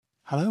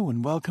Hello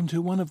and welcome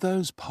to one of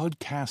those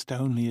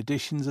podcast-only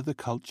editions of the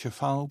Culture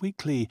File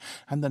Weekly,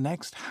 and the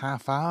next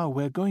half hour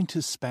we're going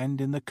to spend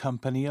in the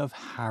company of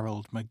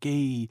Harold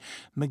McGee.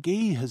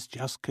 McGee has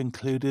just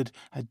concluded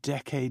a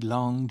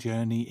decade-long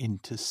journey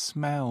into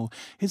smell.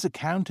 His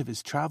account of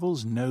his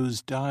travels,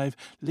 Nosedive,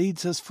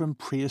 leads us from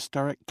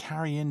prehistoric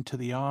carrion to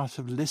the art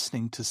of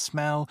listening to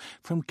smell,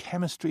 from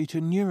chemistry to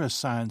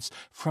neuroscience,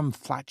 from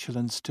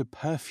flatulence to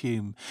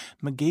perfume.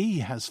 McGee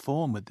has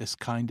form with this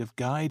kind of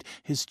guide.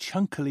 His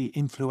chunkily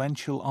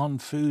influential on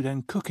food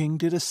and cooking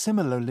did a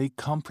similarly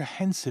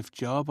comprehensive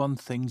job on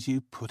things you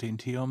put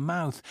into your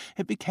mouth.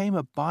 It became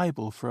a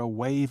Bible for a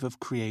wave of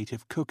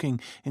creative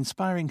cooking,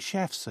 inspiring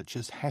chefs such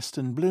as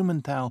Heston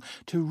Blumenthal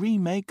to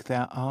remake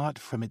their art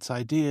from its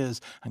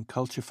ideas, and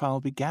Culture File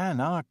began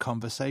our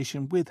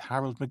conversation with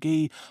Harold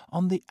McGee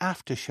on the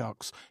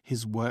aftershocks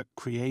his work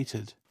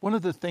created. One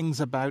of the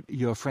things about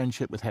your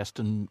friendship with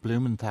Heston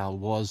Blumenthal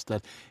was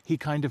that he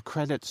kind of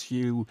credits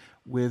you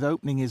with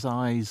opening his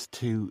eyes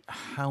to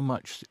how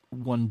much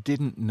one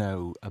didn't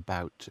know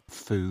about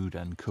food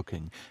and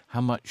cooking,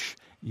 how much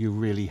you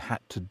really had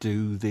to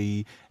do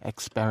the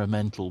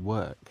experimental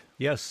work.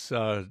 Yes,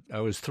 I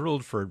was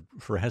thrilled for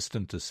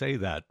Heston to say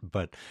that,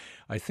 but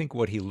I think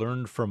what he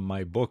learned from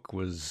my book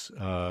was,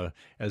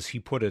 as he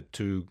put it,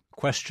 to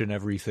question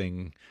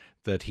everything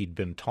that he'd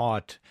been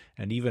taught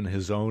and even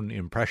his own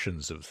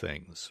impressions of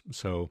things.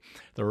 So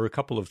there were a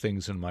couple of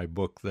things in my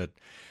book that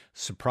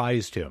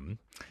surprised him.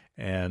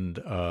 And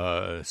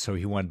so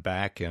he went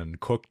back and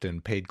cooked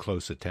and paid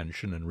close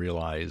attention and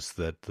realized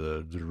that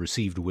the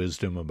received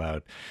wisdom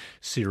about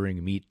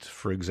searing meat,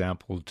 for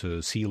example,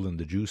 to seal in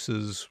the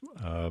juices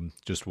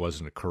just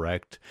wasn't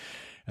correct.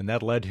 And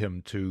that led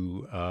him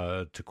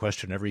to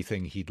question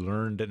everything he'd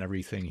learned and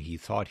everything he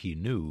thought he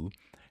knew.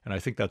 And I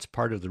think that's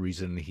part of the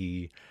reason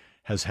he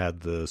has had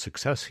the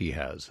success he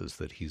has, is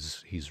that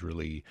he's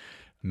really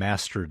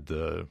mastered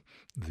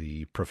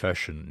the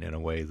profession in a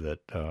way that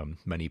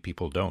many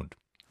people don't.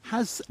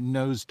 Has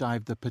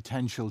Nosedive the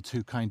potential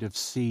to kind of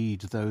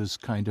seed those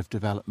kind of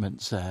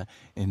developments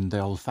in the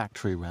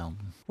olfactory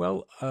realm?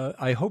 Well,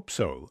 I hope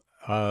so.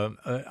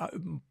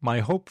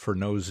 My hope for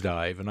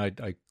Nosedive, and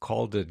I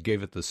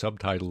gave it the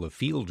subtitle, A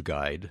Field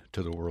Guide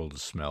to the World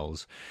of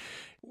Smells.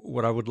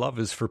 What I would love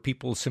is for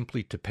people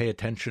simply to pay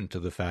attention to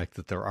the fact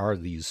that there are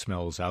these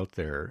smells out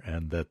there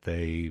and that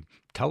they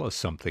tell us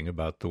something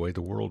about the way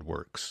the world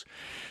works.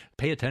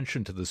 Pay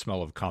attention to the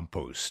smell of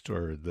compost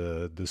or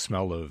the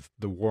smell of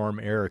the warm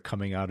air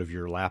coming out of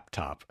your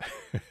laptop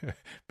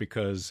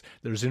because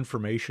there's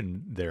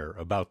information there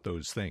about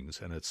those things,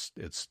 and it's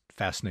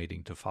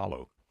fascinating to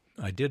follow.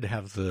 I did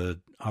have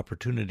the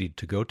opportunity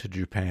to go to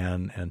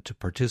Japan and to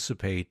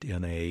participate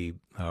in a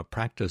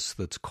practice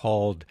that's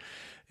called,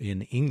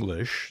 in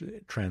English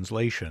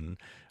translation,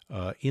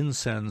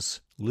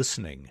 incense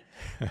listening.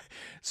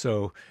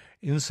 So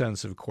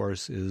incense, of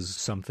course, is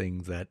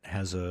something that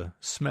has a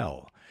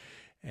smell.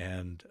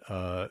 And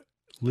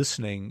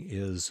listening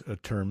is a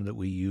term that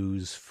we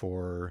use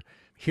for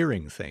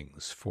hearing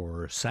things,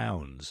 for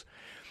sounds.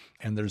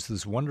 And there's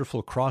this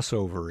wonderful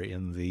crossover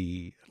in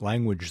the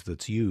language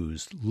that's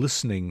used,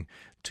 listening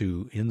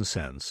to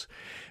incense,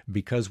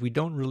 because we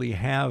don't really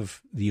have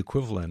the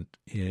equivalent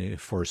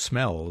for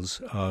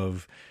smells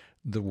of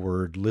the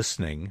word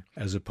listening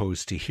as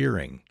opposed to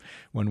hearing.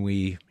 When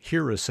we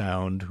hear a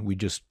sound, we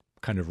just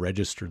kind of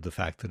register the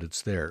fact that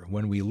it's there.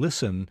 When we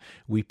listen,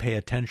 we pay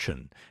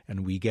attention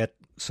and we get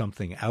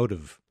something out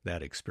of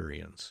that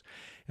experience.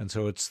 And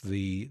so it's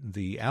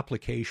the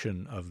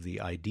application of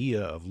the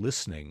idea of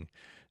listening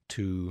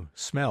to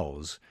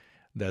smells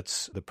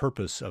that's the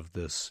purpose of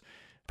this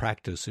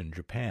practice in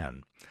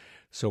Japan.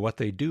 So what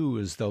they do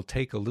is they'll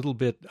take a little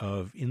bit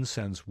of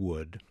incense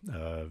wood,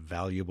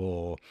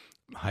 valuable,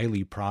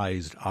 highly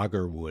prized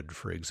agar wood,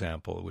 for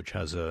example, which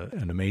has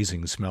an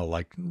amazing smell,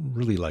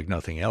 really like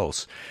nothing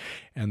else.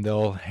 And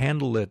they'll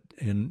handle it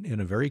in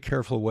a very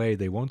careful way.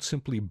 They won't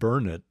simply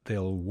burn it.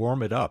 They'll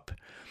warm it up.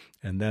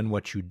 And then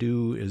what you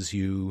do is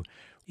you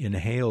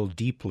inhale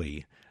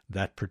deeply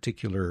that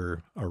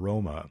particular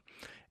aroma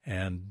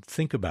and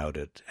think about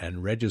it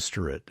and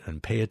register it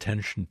and pay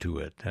attention to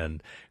it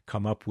and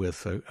come up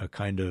with a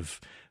kind of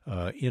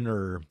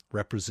inner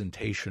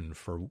representation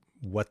for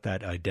what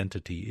that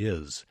identity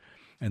is.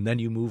 And then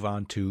you move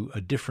on to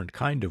a different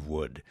kind of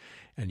wood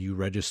and you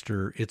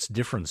register its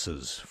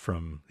differences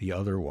from the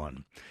other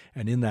one.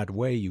 And in that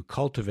way, you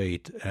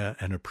cultivate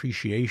an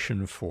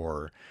appreciation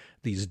for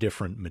these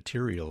different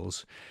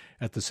materials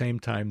at the same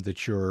time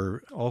that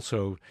you're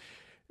also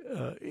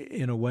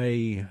in a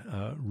way,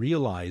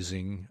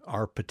 realizing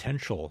our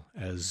potential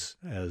as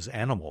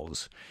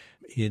animals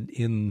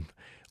in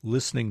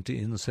listening to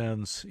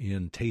incense,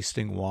 in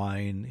tasting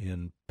wine,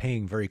 in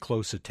paying very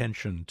close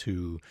attention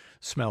to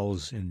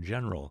smells in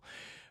general.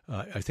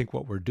 I think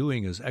what we're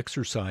doing is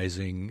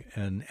exercising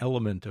an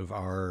element of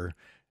our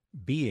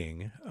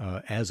being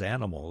as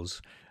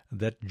animals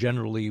that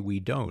generally we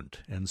don't.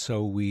 And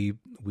so we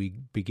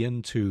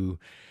begin to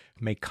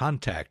make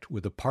contact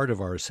with a part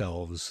of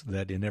ourselves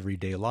that in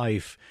everyday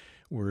life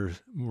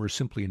we're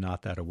simply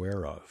not that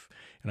aware of.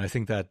 And I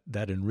think that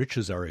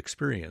enriches our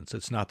experience.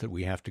 It's not that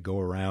we have to go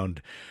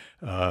around,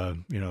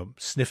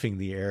 sniffing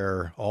the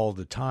air all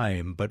the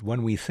time, but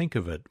when we think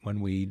of it, when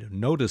we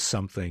notice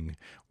something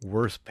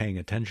worth paying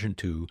attention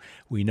to,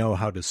 we know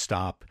how to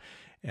stop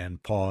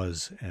and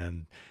pause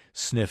and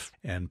sniff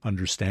and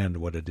understand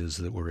what it is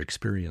that we're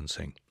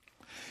experiencing.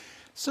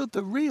 So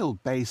the real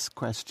base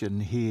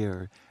question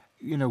here,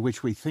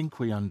 which we think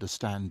we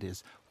understand,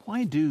 is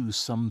why do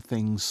some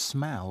things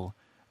smell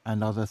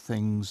and other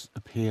things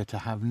appear to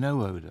have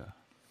no odor?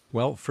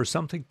 Well, for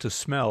something to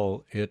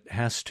smell, it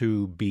has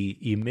to be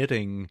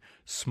emitting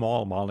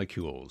small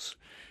molecules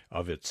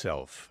of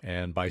itself.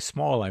 And by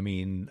small, I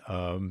mean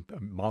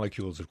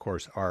molecules, of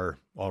course, are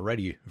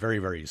already very,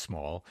 very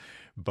small.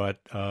 But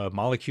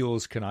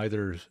molecules can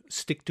either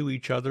stick to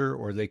each other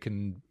or they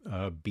can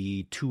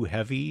be too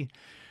heavy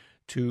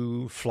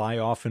to fly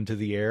off into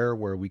the air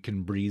where we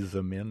can breathe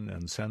them in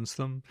and sense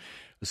them.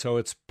 So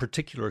it's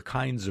particular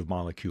kinds of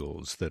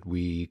molecules that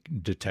we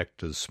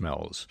detect as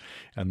smells.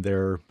 And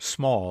they're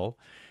small,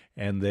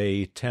 and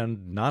they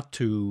tend not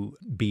to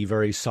be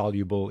very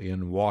soluble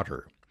in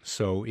water.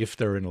 So if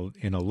they're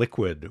in a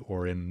liquid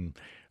or in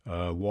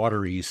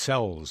watery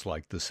cells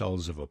like the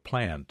cells of a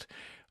plant,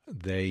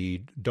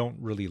 they don't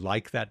really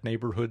like that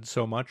neighborhood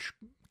so much,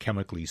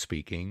 chemically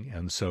speaking,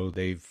 and so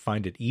they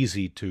find it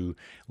easy to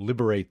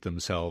liberate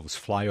themselves,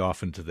 fly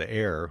off into the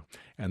air,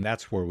 and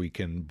that's where we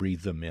can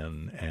breathe them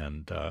in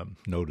and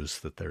notice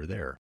that they're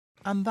there.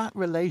 And that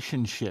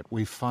relationship,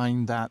 we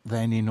find that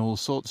then in all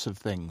sorts of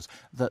things,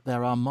 that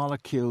there are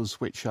molecules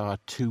which are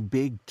too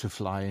big to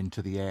fly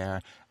into the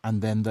air,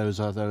 and then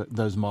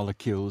those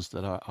molecules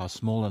that are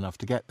small enough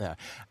to get there.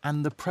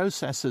 And the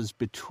processes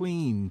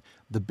between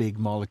the big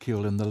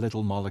molecule and the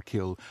little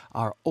molecule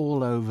are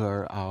all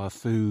over our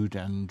food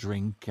and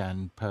drink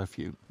and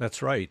perfume.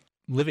 That's right.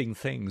 Living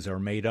things are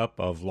made up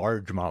of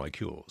large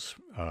molecules.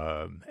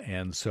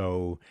 And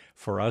so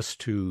for us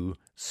to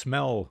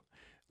smell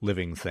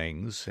living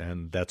things,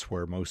 and that's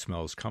where most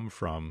smells come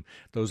from,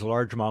 those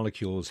large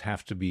molecules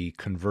have to be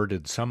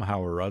converted somehow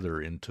or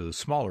other into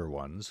smaller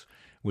ones,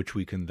 which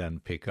we can then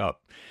pick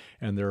up.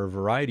 And there are a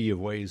variety of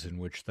ways in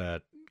which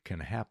that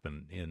can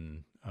happen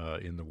in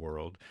the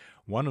world.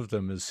 One of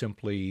them is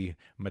simply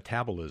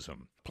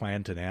metabolism.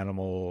 Plant and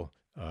animal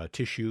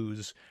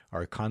tissues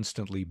are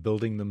constantly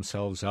building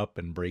themselves up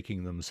and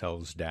breaking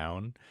themselves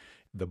down.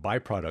 The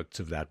byproducts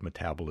of that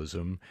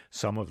metabolism,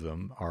 some of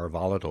them are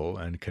volatile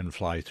and can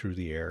fly through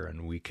the air,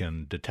 and we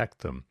can detect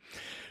them.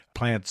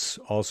 Plants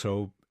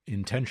also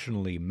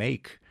intentionally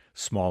make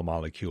small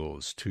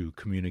molecules to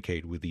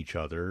communicate with each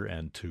other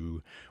and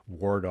to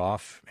ward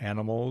off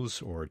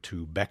animals or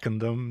to beckon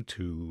them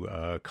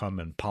to come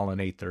and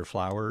pollinate their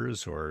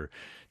flowers or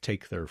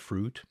take their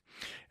fruit.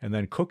 And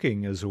then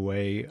cooking is a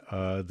way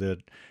that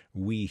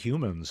we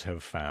humans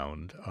have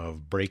found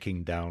of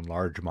breaking down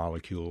large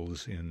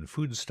molecules in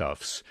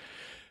foodstuffs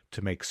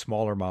to make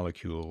smaller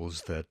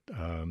molecules that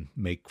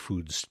make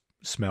foods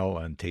smell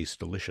and taste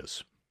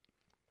delicious.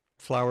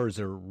 Flowers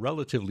are a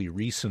relatively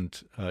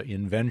recent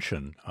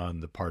invention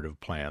on the part of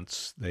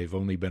plants. They've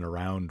only been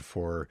around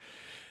for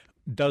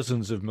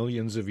dozens of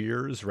millions of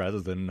years rather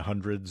than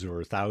hundreds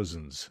or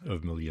thousands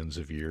of millions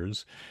of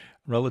years.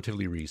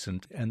 Relatively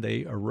recent, and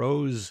they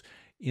arose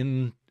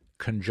in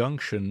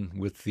conjunction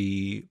with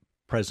the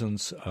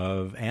presence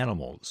of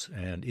animals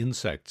and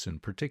insects in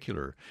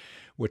particular,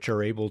 which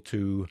are able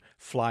to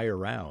fly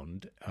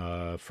around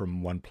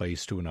from one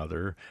place to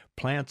another.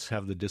 Plants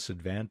have the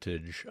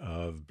disadvantage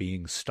of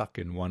being stuck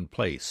in one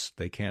place.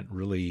 They can't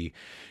really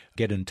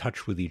get in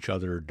touch with each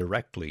other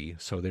directly,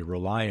 so they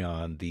rely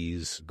on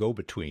these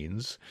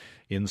go-betweens,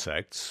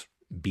 insects,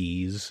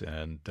 bees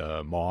and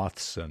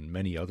moths and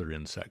many other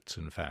insects,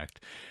 in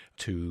fact,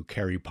 to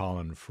carry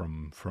pollen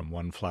from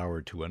one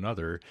flower to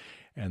another.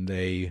 And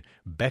they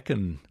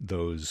beckon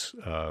those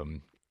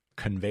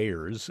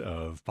conveyors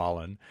of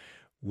pollen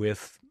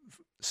with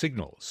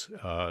signals.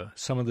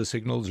 Some of the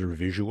signals are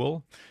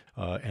visual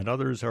and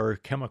others are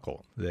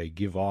chemical. They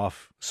give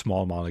off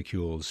small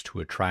molecules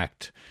to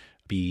attract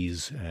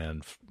bees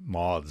and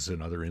moths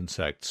and other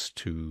insects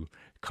to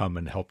come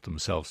and help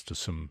themselves to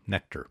some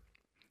nectar.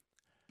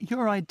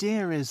 Your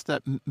idea is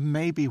that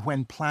maybe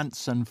when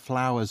plants and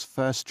flowers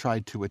first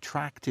tried to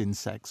attract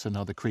insects and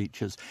other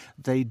creatures,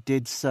 they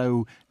did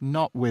so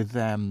not with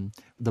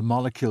the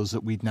molecules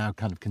that we'd now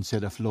kind of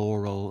consider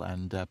floral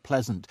and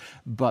pleasant,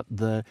 but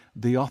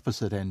the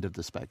opposite end of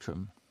the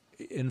spectrum.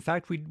 In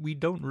fact, we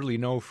don't really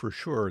know for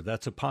sure.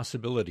 That's a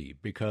possibility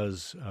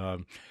because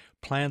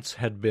plants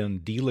had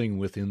been dealing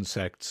with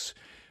insects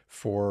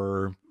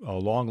for a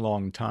long,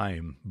 long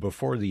time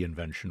before the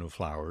invention of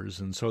flowers,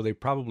 and so they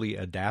probably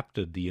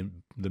adapted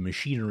the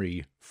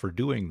machinery for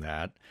doing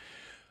that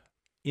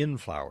in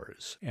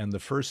flowers. And the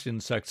first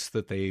insects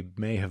that they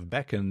may have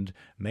beckoned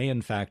may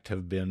in fact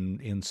have been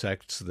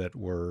insects that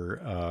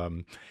were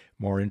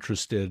more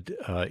interested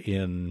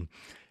in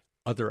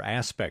other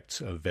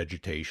aspects of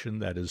vegetation,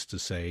 that is to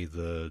say,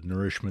 the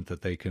nourishment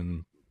that they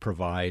can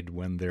provide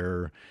when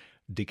they're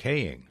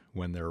decaying,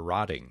 when they're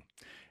rotting.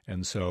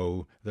 And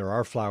so there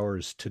are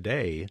flowers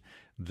today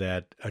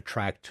that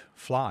attract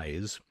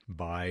flies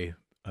by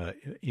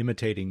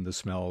imitating the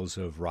smells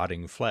of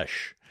rotting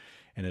flesh.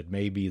 And it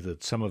may be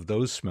that some of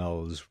those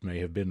smells may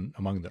have been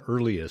among the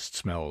earliest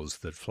smells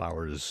that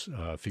flowers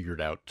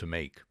figured out to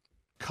make.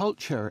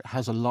 Culture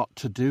has a lot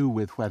to do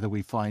with whether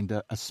we find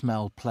a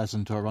smell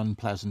pleasant or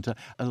unpleasant.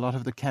 A lot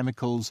of the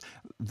chemicals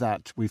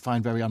that we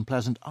find very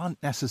unpleasant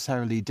aren't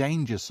necessarily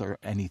dangerous or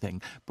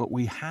anything, but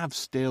we have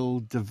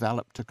still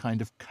developed a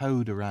kind of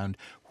code around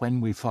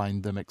when we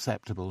find them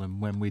acceptable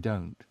and when we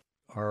don't.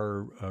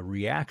 Our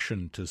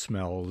reaction to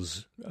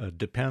smells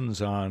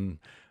depends on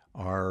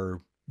our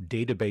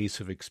database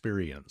of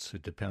experience.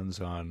 It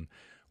depends on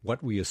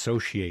what we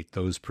associate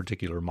those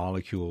particular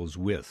molecules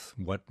with,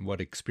 what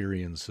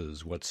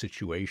experiences, what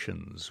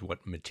situations,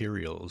 what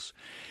materials.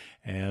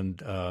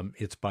 And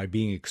it's by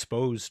being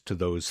exposed to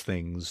those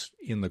things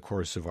in the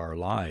course of our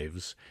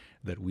lives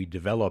that we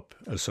develop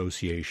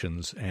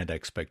associations and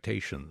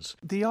expectations.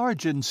 The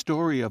origin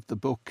story of the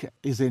book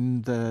is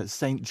in the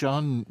St.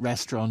 John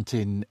restaurant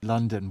in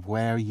London,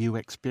 where you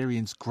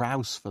experienced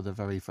grouse for the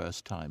very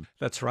first time.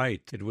 That's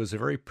right. It was a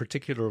very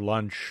particular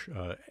lunch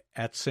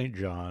at St.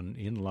 John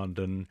in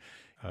London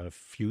a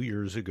few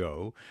years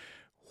ago,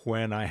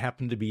 when I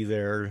happened to be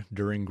there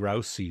during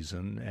grouse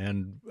season,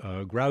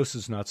 and grouse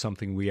is not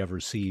something we ever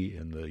see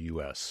in the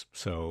U.S.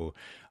 So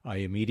I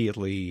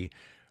immediately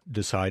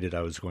decided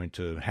I was going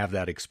to have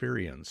that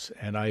experience.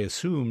 And I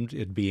assumed,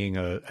 it being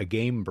a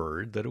game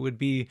bird, that it would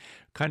be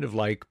kind of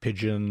like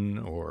pigeon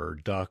or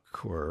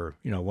duck or,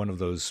 one of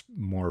those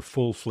more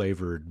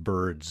full-flavored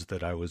birds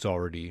that I was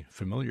already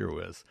familiar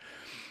with.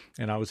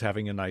 And I was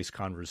having a nice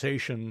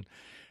conversation,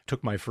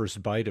 took my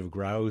first bite of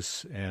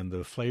grouse, and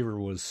the flavor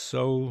was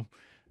so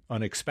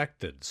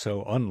unexpected,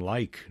 so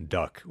unlike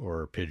duck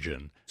or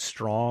pigeon,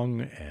 strong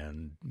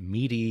and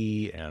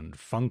meaty and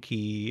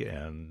funky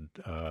and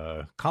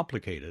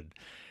complicated,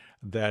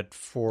 that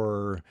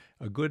for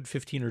a good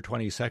 15 or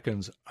 20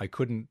 seconds, I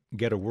couldn't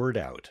get a word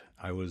out.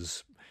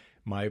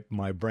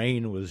 My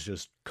brain was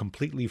just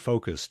completely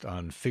focused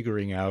on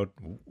figuring out,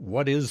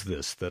 what is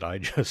this that I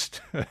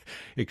just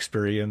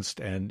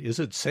experienced, and is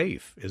it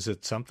safe? Is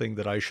it something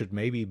that I should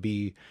maybe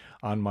be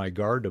on my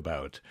guard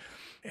about?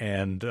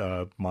 And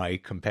my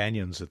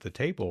companions at the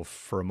table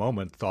for a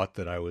moment thought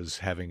that I was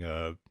having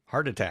a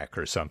heart attack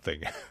or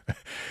something.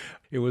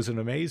 It was an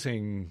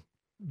amazing,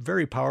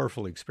 very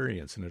powerful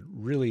experience, and it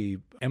really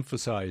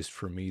emphasized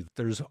for me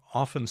there's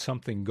often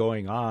something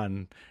going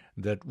on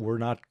that we're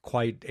not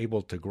quite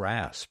able to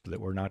grasp, that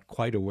we're not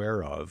quite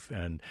aware of.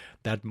 And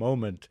that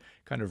moment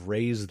kind of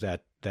raised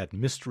that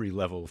mystery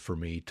level for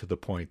me to the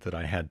point that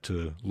I had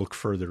to look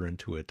further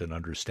into it and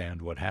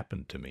understand what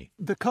happened to me.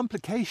 The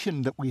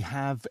complication that we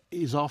have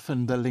is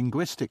often the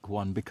linguistic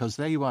one, because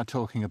there you are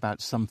talking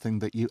about something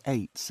that you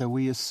ate. So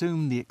we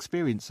assume the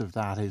experience of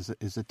that is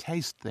a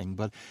taste thing,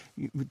 but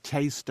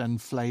taste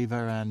and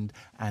flavor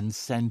and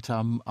scent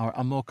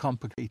are more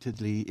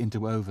complicatedly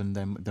interwoven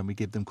than we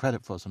give them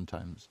credit for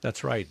sometimes.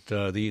 That's right.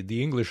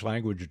 The English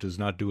language does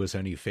not do us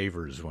any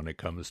favors when it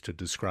comes to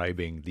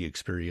describing the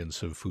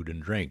experience of food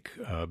and drink.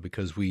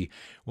 Because we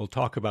will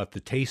talk about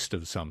the taste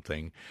of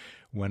something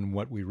when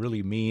what we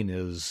really mean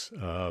is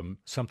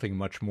something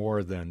much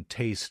more than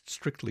taste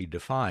strictly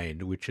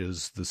defined, which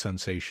is the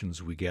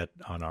sensations we get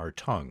on our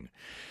tongue.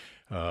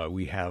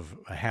 We have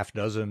a half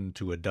dozen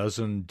to a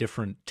dozen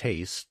different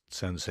taste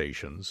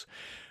sensations,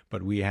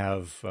 but we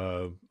have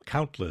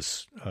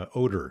countless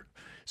odor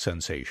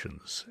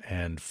sensations,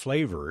 and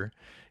flavor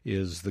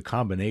is the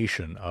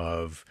combination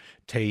of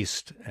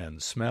taste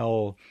and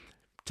smell,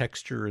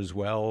 texture as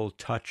well,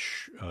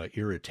 touch,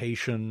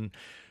 irritation.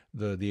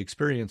 The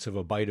experience of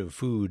a bite of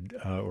food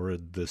or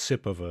the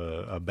sip of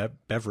a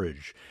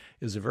beverage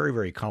is a very,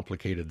 very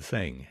complicated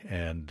thing,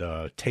 and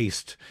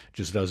taste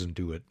just doesn't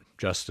do it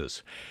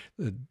justice.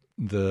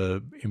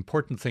 The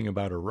important thing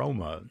about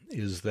aroma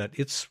is that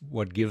it's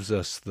what gives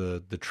us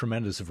the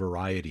tremendous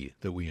variety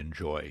that we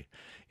enjoy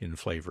in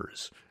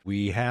flavors.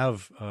 We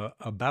have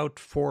about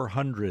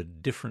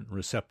 400 different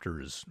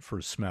receptors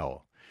for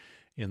smell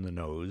in the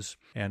nose,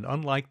 and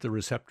unlike the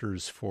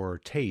receptors for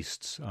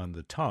tastes on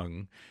the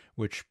tongue,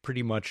 which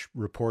pretty much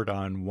report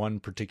on one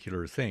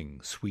particular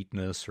thing,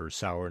 sweetness or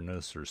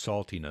sourness or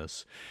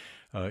saltiness,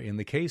 in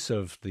the case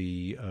of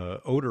the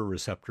odor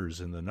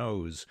receptors in the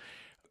nose,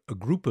 a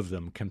group of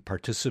them can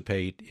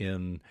participate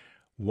in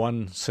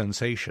one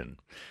sensation.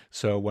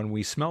 So when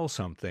we smell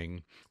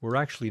something, we're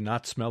actually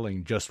not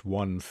smelling just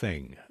one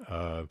thing.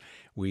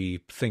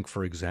 We think,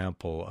 for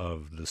example,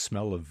 of the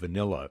smell of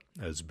vanilla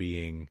as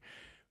being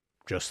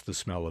just the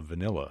smell of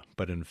vanilla.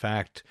 But in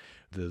fact,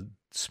 the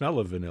smell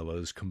of vanilla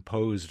is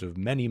composed of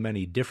many,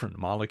 many different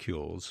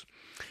molecules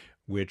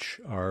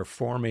which are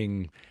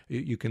forming,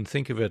 you can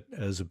think of it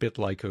as a bit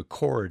like a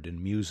chord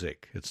in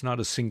music. It's not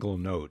a single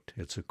note.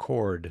 It's a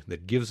chord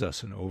that gives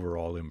us an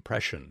overall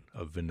impression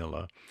of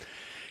vanilla.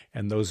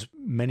 And those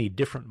many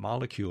different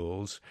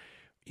molecules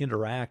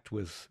interact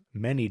with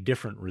many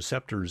different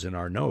receptors in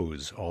our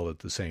nose all at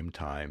the same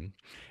time.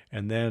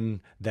 And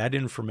then that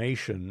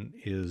information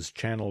is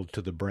channeled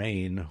to the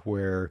brain,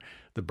 where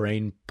the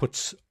brain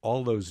puts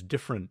all those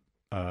different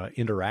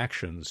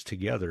interactions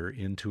together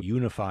into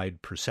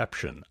unified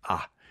perception.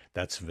 Ah,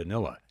 that's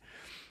vanilla.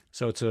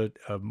 So it's a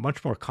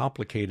much more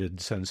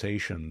complicated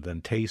sensation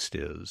than taste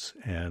is,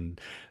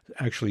 and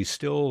actually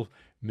still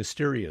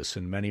mysterious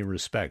in many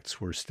respects.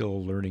 We're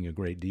still learning a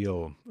great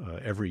deal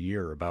every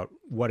year about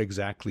what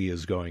exactly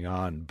is going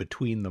on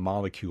between the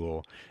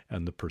molecule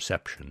and the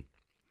perception.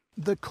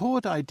 The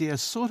chord idea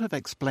sort of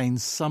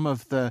explains some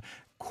of the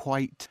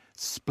quite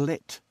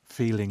split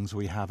feelings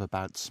we have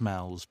about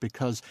smells,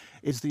 because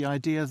it's the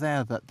idea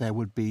there that there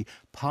would be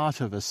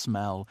part of a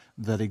smell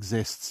that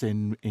exists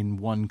in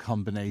one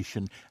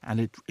combination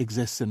and it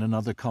exists in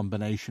another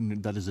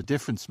combination that is a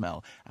different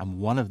smell, and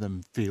one of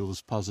them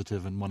feels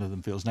positive and one of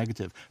them feels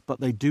negative, but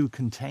they do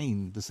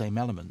contain the same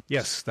element.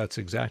 Yes, that's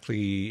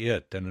exactly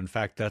it. And in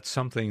fact, that's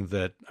something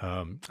that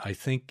I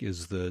think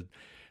is the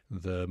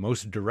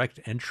most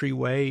direct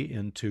entryway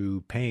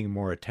into paying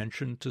more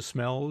attention to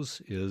smells,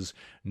 is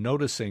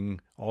noticing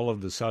all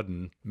of a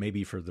sudden,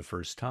 maybe for the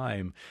first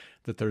time,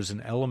 that there's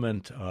an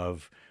element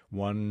of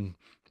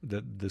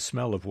the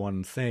smell of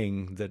one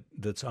thing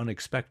that's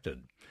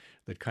unexpected,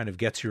 that kind of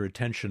gets your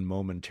attention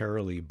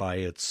momentarily by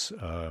its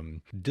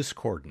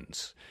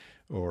discordance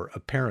or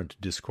apparent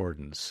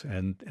discordance,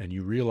 and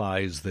you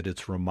realize that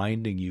it's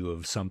reminding you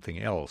of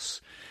something else.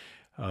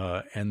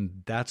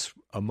 And that's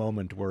a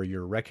moment where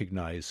you're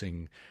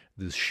recognizing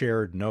this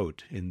shared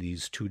note in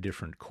these two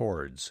different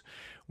chords.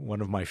 One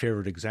of my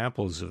favorite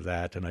examples of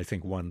that, and I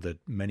think one that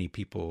many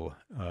people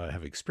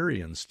have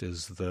experienced,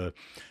 is the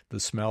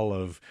smell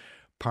of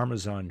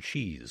Parmesan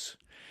cheese,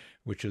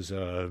 which is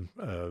a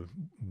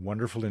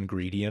wonderful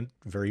ingredient,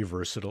 very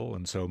versatile,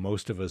 and so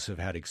most of us have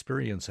had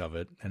experience of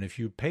it. And if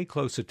you pay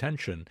close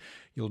attention,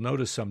 you'll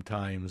notice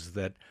sometimes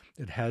that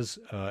it has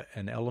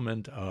an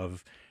element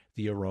of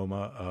the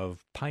aroma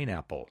of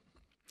pineapple,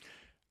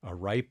 a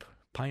ripe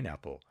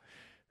pineapple.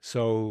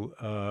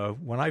 So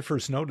when I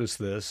first noticed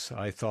this,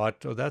 I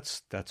thought, oh,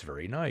 that's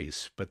very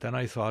nice. But then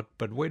I thought,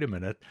 but wait a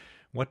minute,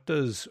 what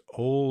does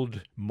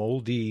old,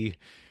 moldy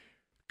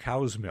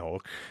cow's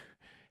milk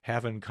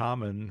have in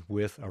common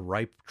with a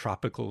ripe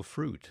tropical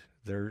fruit?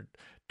 They're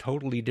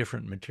totally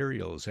different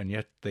materials, and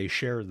yet they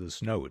share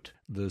this note.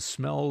 The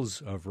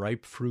smells of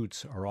ripe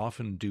fruits are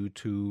often due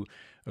to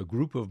a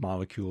group of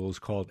molecules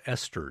called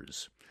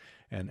esters.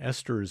 And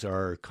esters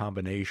are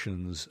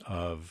combinations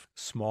of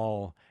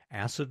small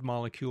acid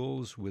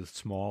molecules with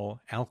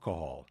small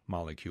alcohol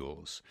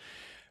molecules.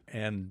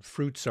 And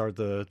fruits are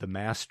the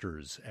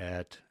masters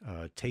at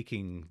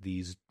taking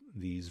these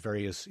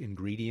various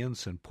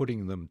ingredients and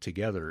putting them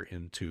together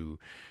into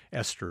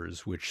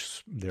esters,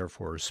 which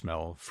therefore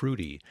smell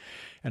fruity.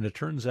 And it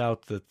turns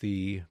out that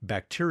the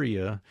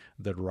bacteria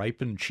that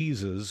ripen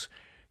cheeses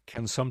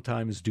can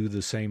sometimes do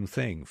the same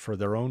thing for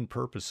their own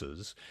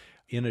purposes.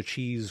 In a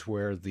cheese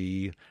where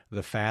the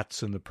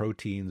fats and the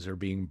proteins are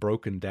being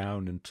broken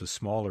down into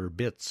smaller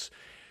bits,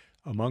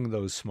 among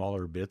those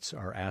smaller bits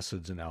are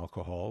acids and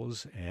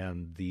alcohols,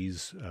 and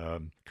these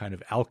kind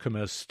of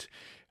alchemist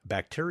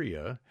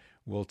bacteria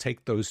will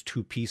take those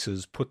two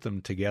pieces, put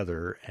them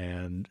together,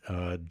 and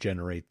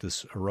generate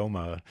this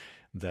aroma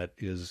that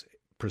is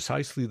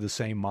precisely the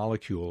same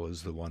molecule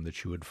as the one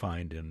that you would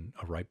find in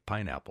a ripe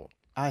pineapple.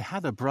 I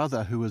had a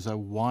brother who was a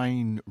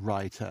wine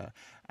writer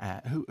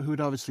who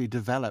had obviously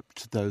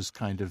developed those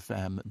kind of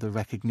the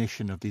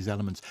recognition of these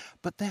elements,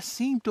 but there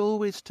seemed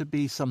always to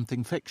be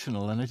something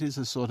fictional, and it is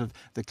a sort of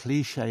the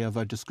cliche of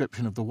a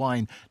description of the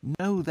wine.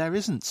 No, there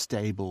isn't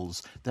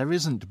stables, there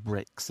isn't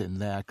bricks in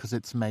there because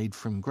it's made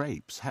from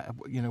grapes.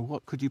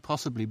 What could you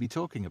possibly be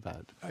talking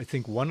about? I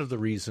think one of the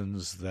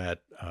reasons that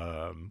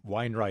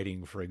wine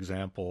writing, for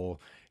example,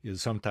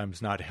 is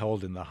sometimes not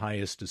held in the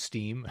highest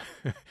esteem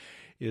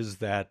is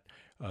that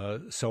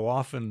so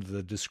often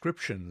the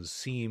descriptions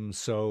seem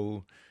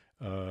so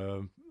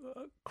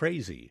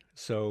crazy,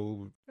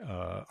 so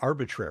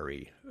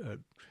arbitrary.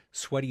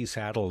 Sweaty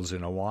saddles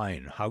in a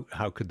wine,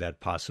 how could that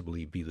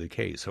possibly be the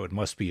case? So it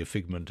must be a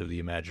figment of the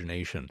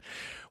imagination.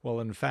 Well,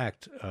 in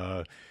fact,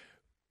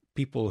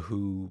 people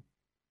who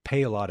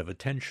pay a lot of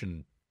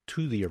attention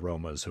to the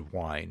aromas of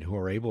wine, who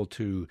are able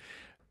to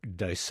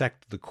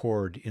dissect the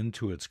chord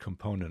into its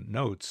component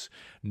notes,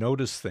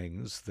 notice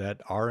things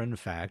that are in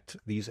fact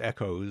these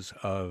echoes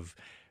of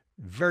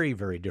very,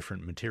 very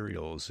different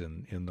materials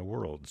in the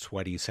world,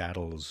 sweaty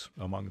saddles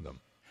among them.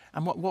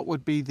 And what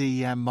would be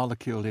the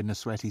molecule in a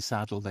sweaty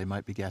saddle they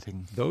might be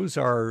getting? Those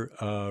are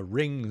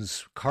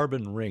rings,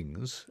 carbon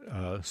rings,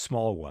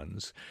 small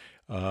ones,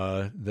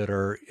 that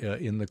are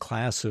in the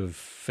class of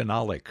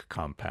phenolic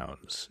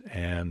compounds,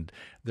 and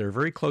they're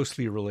very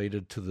closely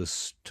related to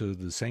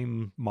the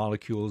same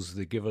molecules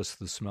that give us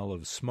the smell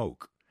of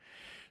smoke.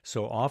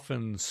 So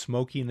often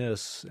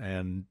smokiness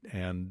and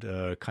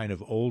kind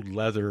of old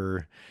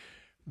leather,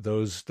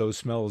 those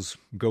smells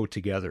go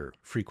together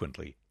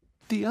frequently.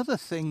 The other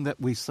thing that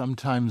we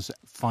sometimes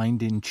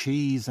find in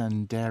cheese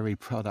and dairy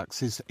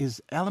products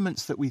is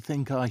elements that we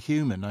think are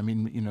human. I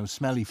mean,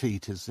 smelly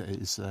feet is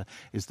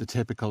the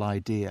typical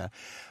idea.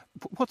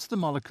 What's the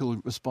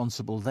molecule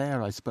responsible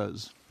there, I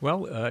suppose?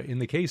 Well, in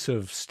the case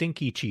of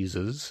stinky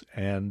cheeses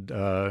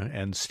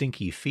and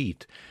stinky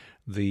feet,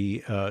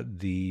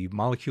 the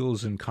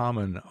molecules in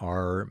common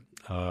are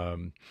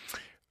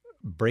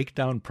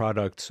breakdown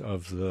products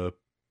of the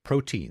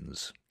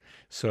proteins.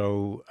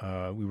 So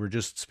we were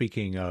just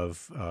speaking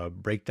of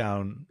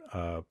breakdown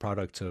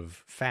products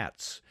of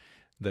fats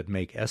that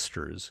make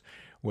esters.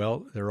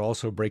 Well, they're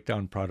also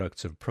breakdown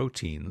products of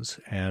proteins.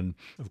 And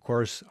of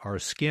course, our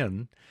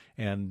skin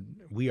and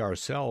we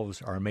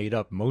ourselves are made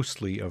up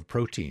mostly of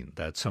protein.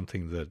 That's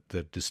something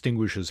that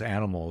distinguishes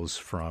animals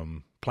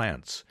from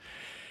plants.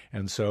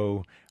 And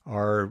so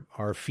our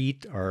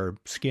feet, our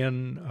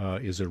skin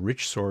is a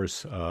rich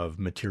source of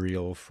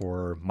material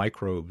for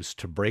microbes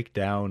to break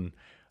down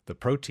the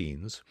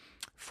proteins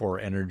for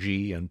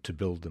energy and to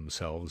build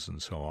themselves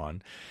and so on.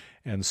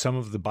 And some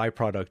of the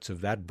byproducts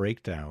of that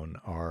breakdown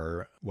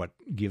are what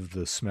give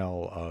the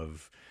smell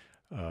of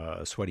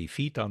sweaty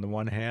feet on the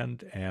one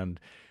hand and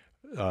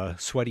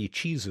sweaty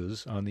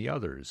cheeses on the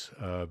others,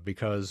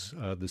 because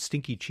the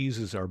stinky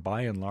cheeses are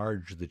by and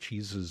large the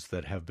cheeses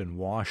that have been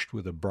washed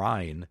with a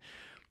brine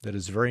that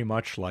is very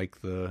much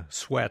like the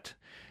sweat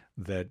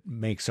that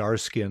makes our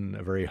skin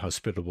a very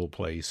hospitable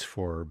place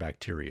for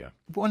bacteria.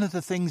 One of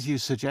the things you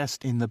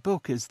suggest in the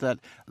book is that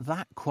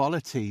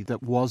quality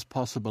that was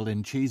possible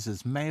in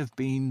cheeses may have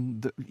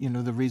been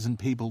the reason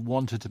people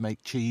wanted to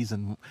make cheese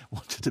and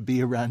wanted to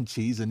be around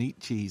cheese and eat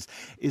cheese.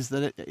 Is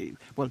that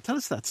well, tell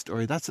us that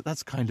story.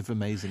 That's kind of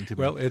amazing to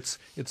me. Well, it's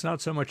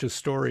not so much a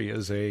story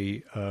as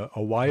a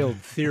wild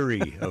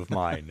theory of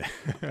mine.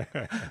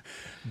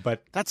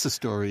 But that's a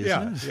story,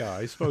 isn't it? Yeah,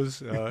 I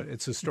suppose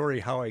it's a story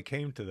how I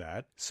came to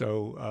that.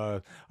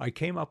 So I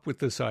came up with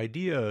this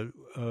idea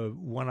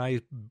when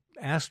I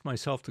asked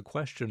myself the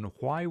question,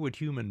 why would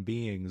human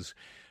beings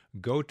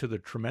go to the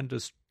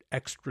tremendous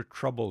extra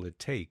trouble it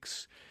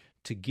takes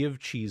to give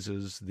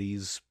cheeses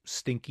these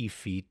stinky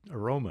feet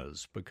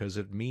aromas? Because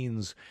it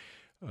means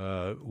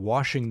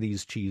washing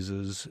these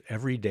cheeses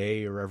every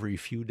day or every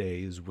few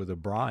days with a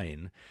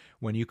brine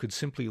when you could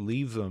simply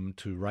leave them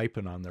to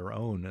ripen on their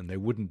own and they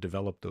wouldn't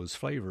develop those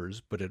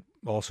flavors, but it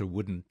also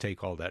wouldn't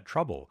take all that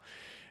trouble.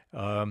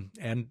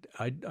 And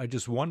I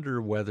just wonder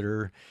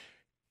whether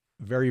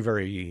very,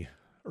 very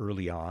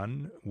early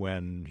on,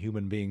 when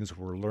human beings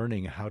were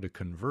learning how to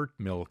convert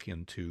milk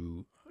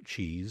into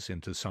cheese,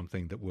 into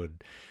something that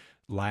would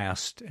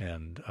last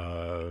and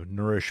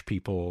nourish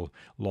people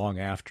long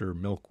after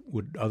milk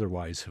would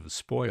otherwise have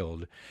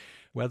spoiled,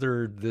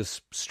 whether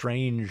this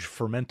strange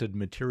fermented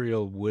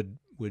material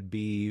would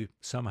be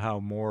somehow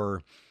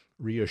more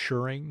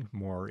reassuring,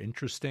 more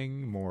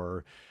interesting,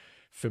 more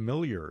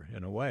familiar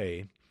in a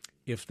way,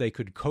 if they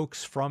could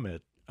coax from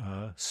it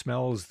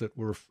smells that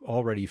were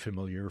already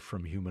familiar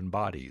from human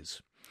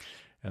bodies.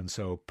 And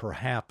so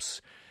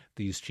perhaps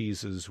these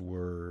cheeses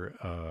were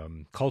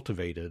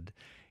cultivated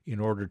in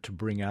order to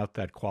bring out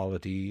that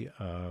quality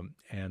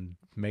and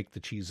make the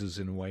cheeses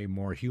in a way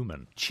more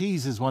human.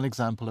 Cheese is one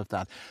example of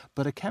that,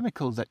 but a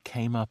chemical that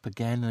came up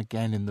again and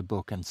again in the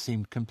book and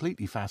seemed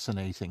completely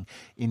fascinating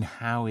in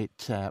how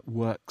it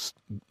works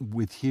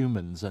with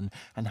humans and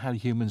how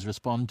humans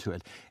respond to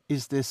it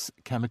is this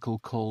chemical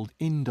called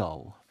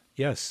indole.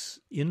 Yes,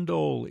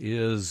 indole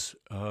is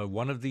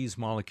one of these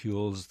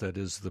molecules that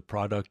is the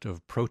product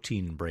of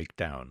protein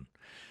breakdown.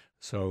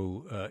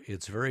 So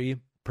it's very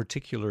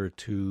particular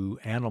to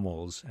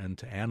animals and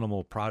to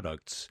animal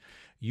products,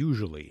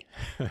 usually.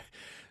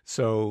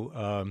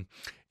 So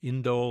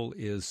indole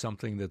is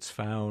something that's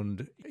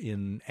found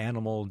in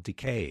animal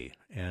decay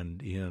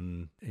and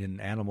in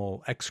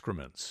animal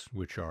excrements,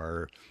 which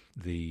are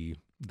the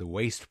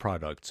waste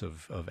products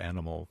of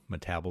animal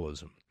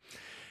metabolism.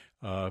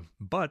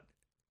 But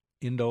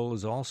indole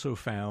is also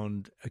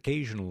found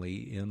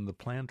occasionally in the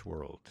plant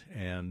world,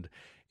 and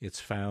it's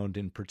found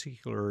in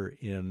particular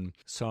in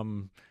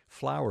some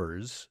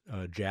flowers,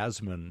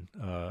 jasmine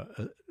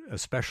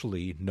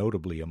especially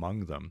notably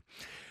among them,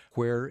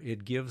 where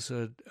it gives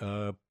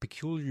a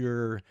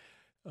peculiar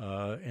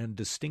and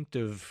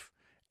distinctive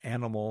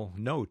animal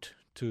note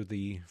to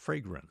the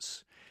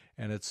fragrance.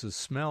 And it's a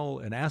smell,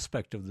 an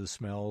aspect of the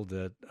smell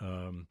that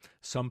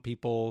some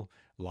people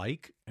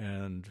like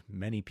and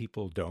many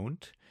people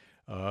don't.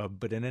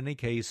 But in any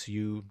case,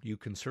 you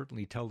can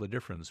certainly tell the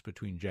difference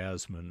between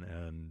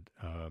jasmine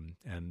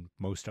and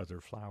most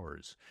other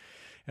flowers.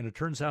 And it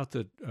turns out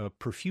that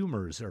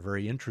perfumers are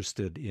very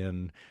interested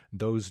in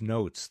those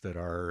notes that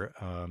are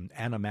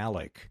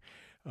animalic.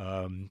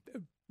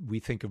 We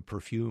think of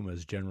perfume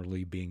as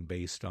generally being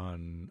based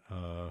on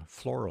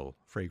floral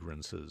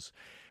fragrances,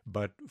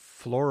 but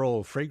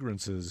floral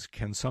fragrances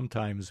can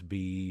sometimes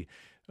be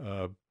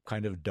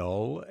kind of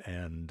dull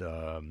and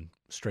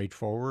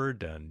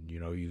straightforward, and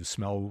you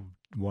smell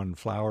one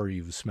flower,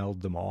 you've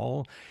smelled them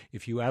all.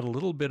 If you add a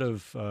little bit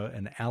of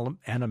an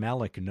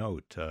animalic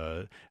note,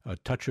 a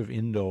touch of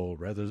indole,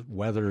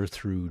 whether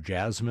through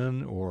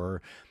jasmine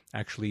or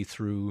actually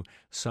through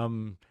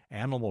some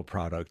animal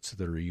products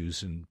that are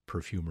used in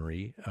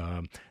perfumery,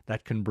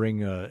 that can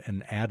bring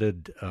an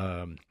added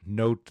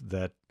note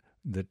that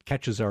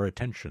catches our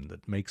attention,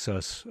 that makes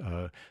us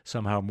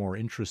somehow more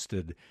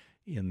interested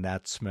in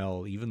that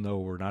smell, even though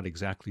we're not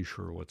exactly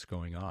sure what's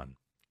going on.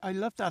 I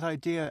love that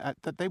idea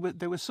that they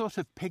were sort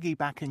of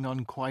piggybacking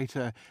on quite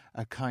a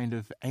kind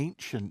of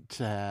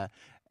ancient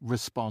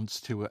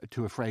response to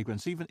a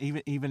fragrance.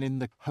 Even in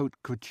the haute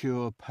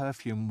couture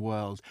perfume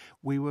world,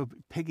 we were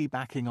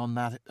piggybacking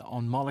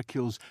on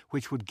molecules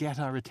which would get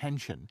our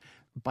attention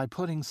by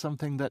putting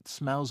something that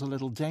smells a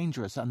little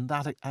dangerous, and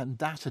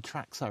that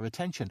attracts our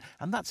attention,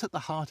 and that's at the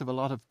heart of a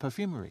lot of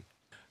perfumery.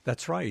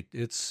 That's right.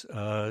 It's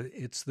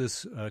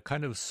this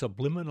kind of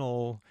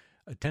subliminal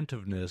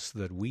attentiveness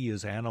that we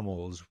as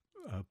animals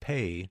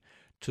pay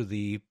to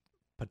the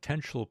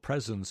potential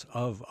presence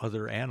of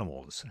other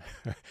animals,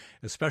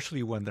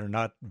 especially when they're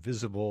not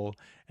visible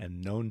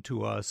and known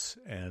to us,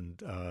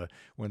 and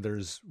when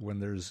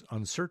there's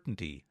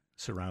uncertainty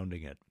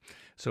surrounding it.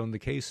 So in the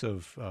case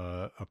of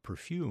a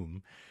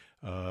perfume,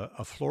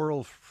 a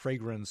floral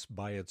fragrance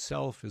by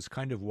itself is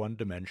kind of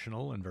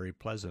one-dimensional and very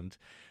pleasant,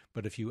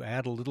 but if you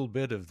add a little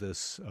bit of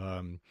this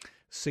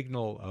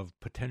signal of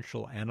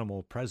potential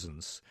animal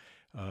presence,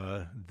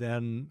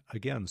 then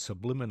again,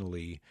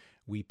 subliminally,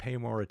 we pay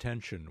more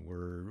attention.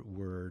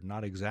 We're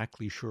not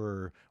exactly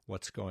sure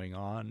what's going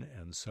on,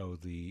 and so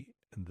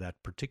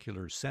that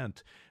particular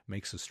scent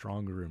makes a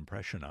stronger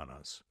impression on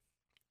us.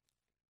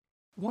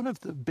 One of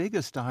the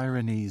biggest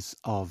ironies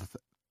of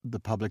the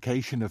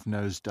publication of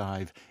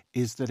Nosedive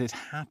is that it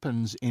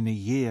happens in a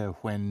year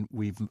when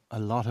a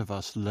lot of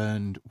us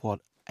learned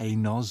what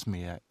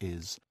anosmia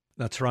is.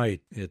 That's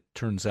right. It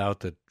turns out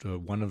that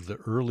one of the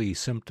early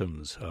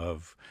symptoms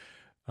of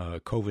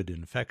COVID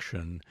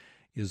infection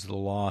is the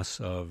loss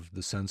of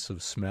the sense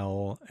of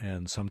smell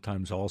and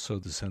sometimes also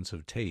the sense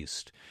of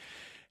taste.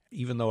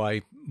 Even though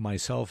I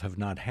myself have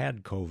not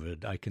had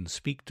COVID, I can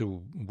speak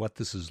to what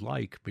this is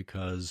like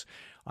because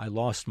I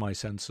lost my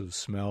sense of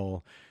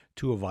smell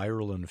to a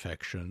viral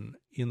infection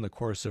in the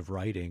course of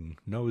writing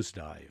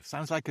Nosedive.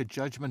 Sounds like a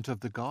judgment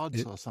of the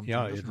gods or something.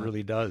 Yeah, it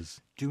really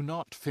does. Do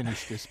not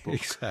finish this book.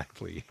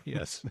 Exactly,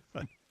 yes.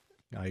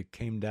 I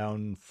came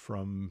down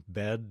from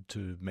bed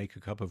to make a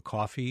cup of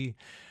coffee.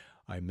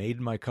 I made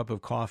my cup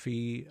of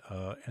coffee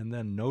and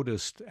then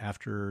noticed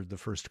after the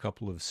first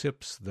couple of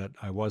sips that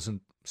I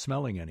wasn't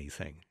smelling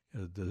anything.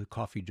 The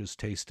coffee just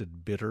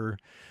tasted bitter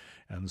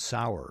and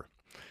sour,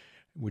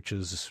 which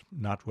is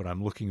not what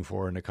I'm looking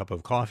for in a cup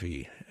of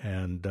coffee.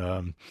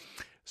 And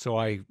so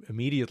I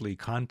immediately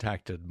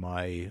contacted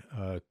my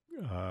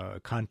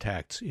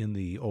contacts in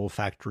the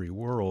olfactory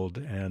world,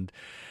 and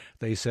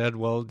they said,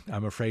 well,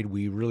 I'm afraid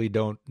we really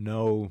don't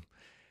know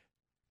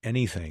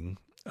anything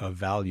of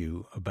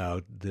value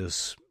about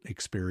this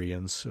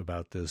experience,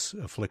 about this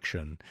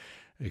affliction,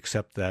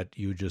 except that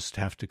you just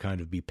have to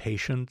kind of be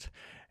patient.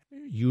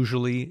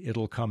 Usually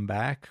it'll come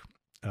back.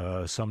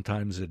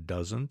 Sometimes it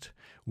doesn't.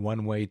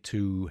 One way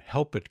to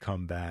help it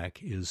come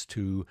back is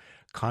to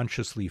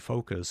consciously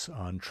focus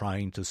on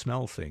trying to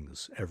smell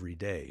things every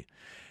day.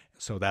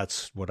 So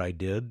that's what I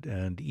did.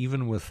 And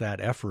even with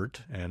that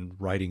effort and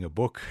writing a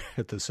book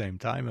at the same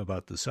time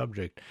about the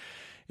subject,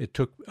 it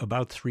took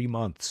about 3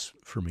 months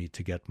for me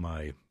to get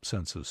my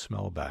sense of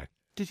smell back.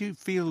 Did you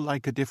feel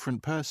like a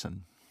different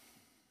person?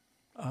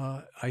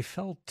 I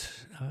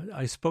felt,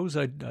 I suppose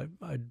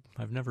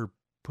I've never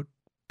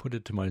put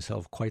it to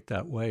myself quite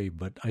that way,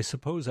 but I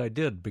suppose I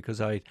did,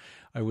 because I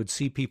would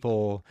see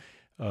people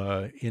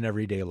in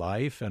everyday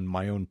life and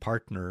my own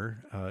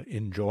partner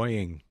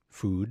enjoying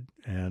food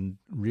and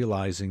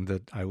realizing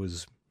that I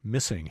was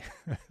missing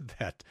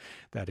that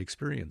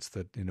experience,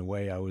 that in a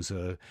way I was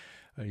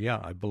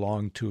I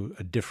belonged to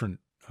a different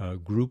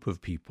group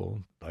of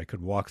people. I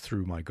could walk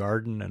through my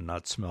garden and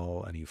not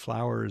smell any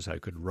flowers. I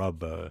could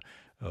rub a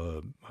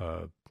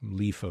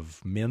leaf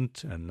of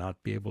mint and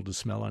not be able to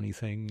smell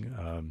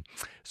anything.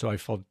 So I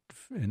felt,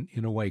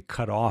 in a way,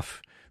 cut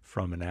off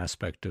from an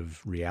aspect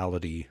of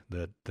reality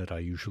that I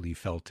usually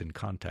felt in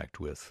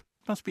contact with.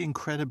 It must be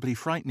incredibly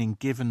frightening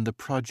given the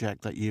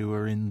project that you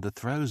were in the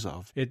throes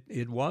of.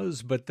 It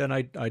was, but then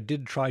I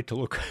did try to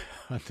look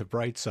on the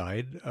bright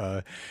side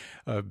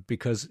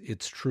because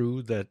it's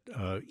true that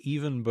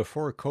even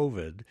before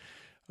COVID,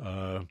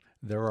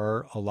 there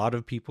are a lot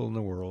of people in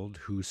the world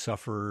who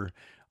suffer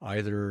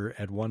either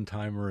at one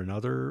time or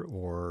another,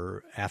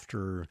 or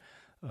after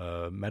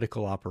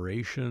medical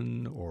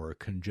operation, or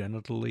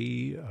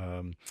congenitally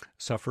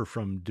suffer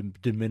from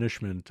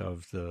diminishment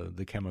of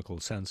the chemical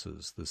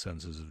senses, the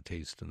senses of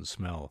taste and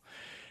smell.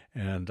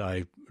 And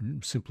I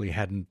simply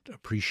hadn't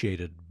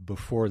appreciated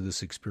before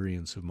this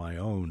experience of my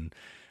own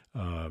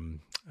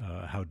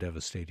how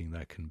devastating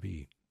that can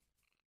be.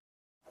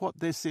 what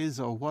this is,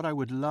 or what I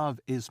would love,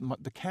 is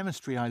the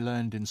chemistry I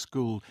learned in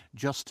school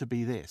just to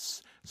be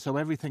this. So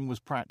everything was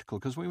practical,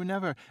 because we were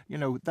never,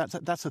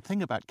 that's the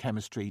thing about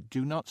chemistry.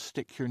 Do not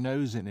stick your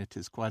nose in it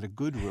is quite a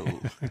good rule.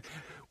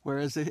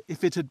 Whereas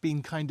if it had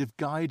been kind of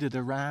guided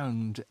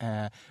around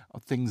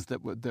things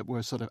that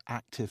were sort of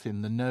active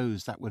in the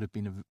nose, that would have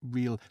been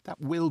that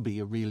will be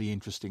a really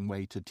interesting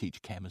way to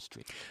teach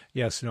chemistry.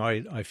 Yes, no,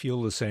 I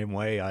feel the same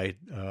way.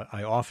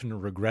 I often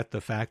regret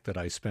the fact that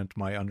I spent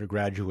my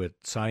undergraduate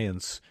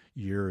science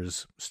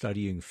years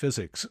studying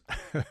physics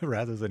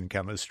rather than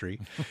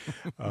chemistry.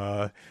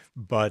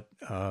 But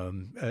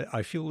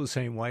I feel the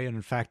same way. And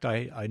in fact,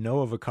 I know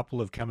of a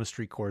couple of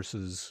chemistry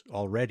courses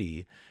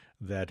already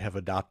that have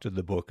adopted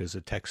the book as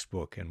a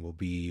textbook and will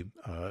be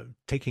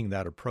taking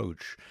that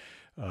approach.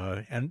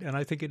 And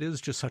I think it is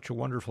just such a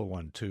wonderful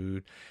one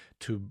to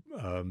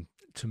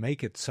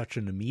make it such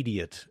an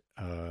immediate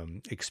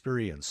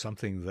experience,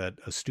 something that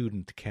a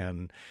student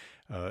can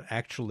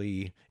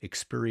actually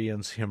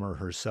experience him or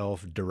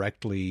herself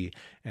directly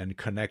and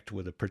connect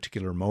with a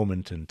particular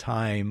moment in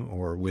time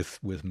or with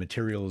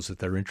materials that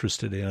they're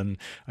interested in.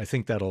 I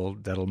think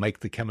that'll make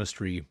the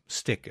chemistry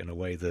stick in a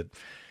way that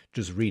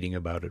just reading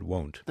about it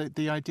won't.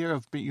 The idea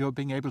of you're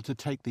being able to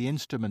take the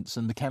instruments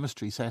and the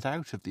chemistry set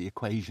out of the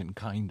equation,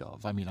 kind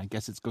of. I mean, I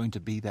guess it's going to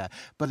be there,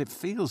 but it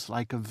feels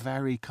like a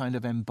very kind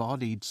of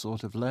embodied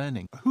sort of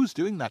learning. Who's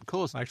doing that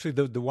course?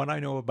 Actually, the one I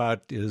know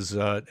about is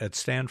at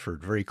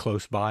Stanford, very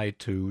close by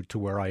to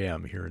where I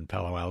am here in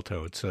Palo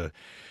Alto. It's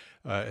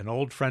an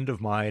old friend of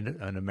mine,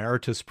 an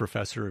emeritus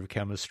professor of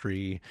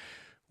chemistry,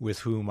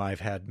 with whom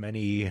I've had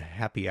many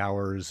happy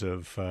hours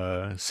of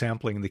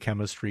sampling the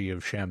chemistry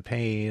of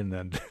champagne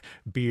and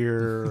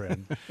beer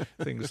and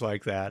things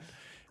like that.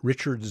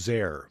 Richard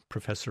Zare,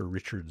 Professor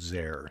Richard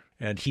Zare.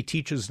 And he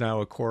teaches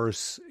now a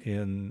course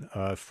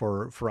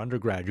for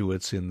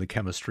undergraduates in the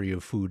chemistry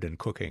of food and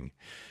cooking.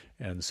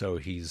 And so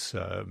he's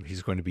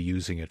going to be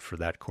using it for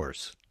that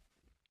course.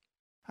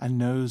 A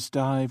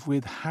Nosedive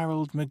with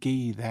Harold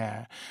McGee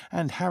there.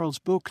 And Harold's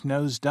book,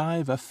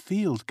 Nosedive, A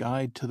Field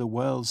Guide to the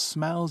World's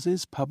Smells,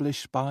 is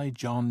published by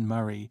John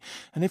Murray.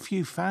 And if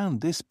you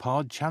found this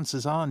pod,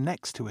 chances are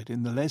next to it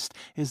in the list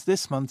is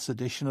this month's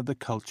edition of the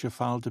Culture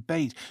File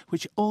Debate,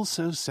 which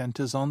also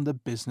centres on the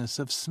business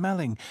of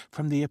smelling,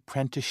 from the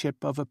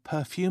apprenticeship of a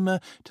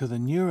perfumer to the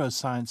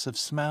neuroscience of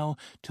smell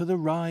to the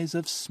rise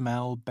of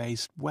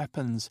smell-based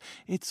weapons.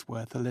 It's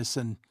worth a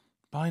listen.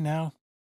 Bye now.